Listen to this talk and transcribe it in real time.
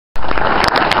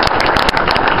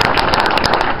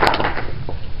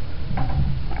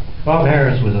Bob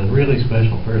Harris was a really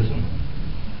special person.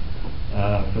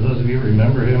 For those of you who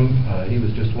remember him, he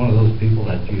was just one of those people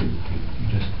that you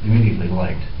just immediately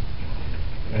liked.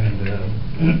 And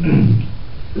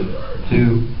to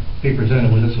be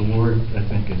presented with this award, I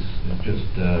think is just,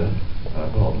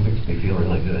 well, it makes me feel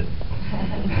really good.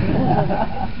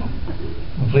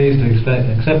 I'm pleased to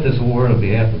accept this award on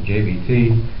behalf of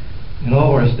JBT and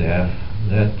all our staff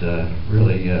that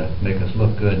really make us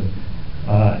look good.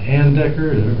 Ann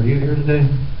Decker, are you here today?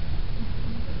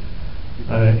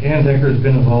 Ann Decker has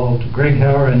been involved. Greg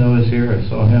Hauer, I know, is here. I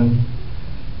saw him.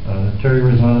 Terry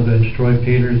Rozanovich, Troy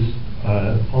Peters,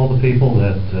 all the people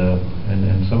that,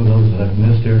 and some of those that I've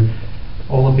missed here,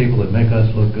 all the people that make us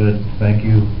look good, thank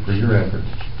you for your efforts.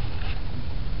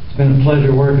 It's been a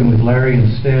pleasure working with Larry and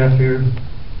staff here,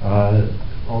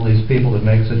 all these people that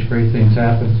make such great things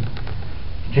happen.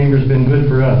 The Chamber's been good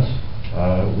for us.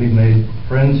 We've made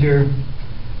friends here,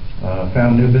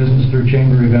 found new business through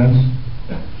Chamber events,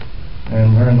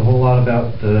 and learned a whole lot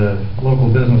about the local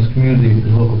business community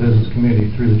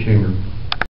through the Chamber.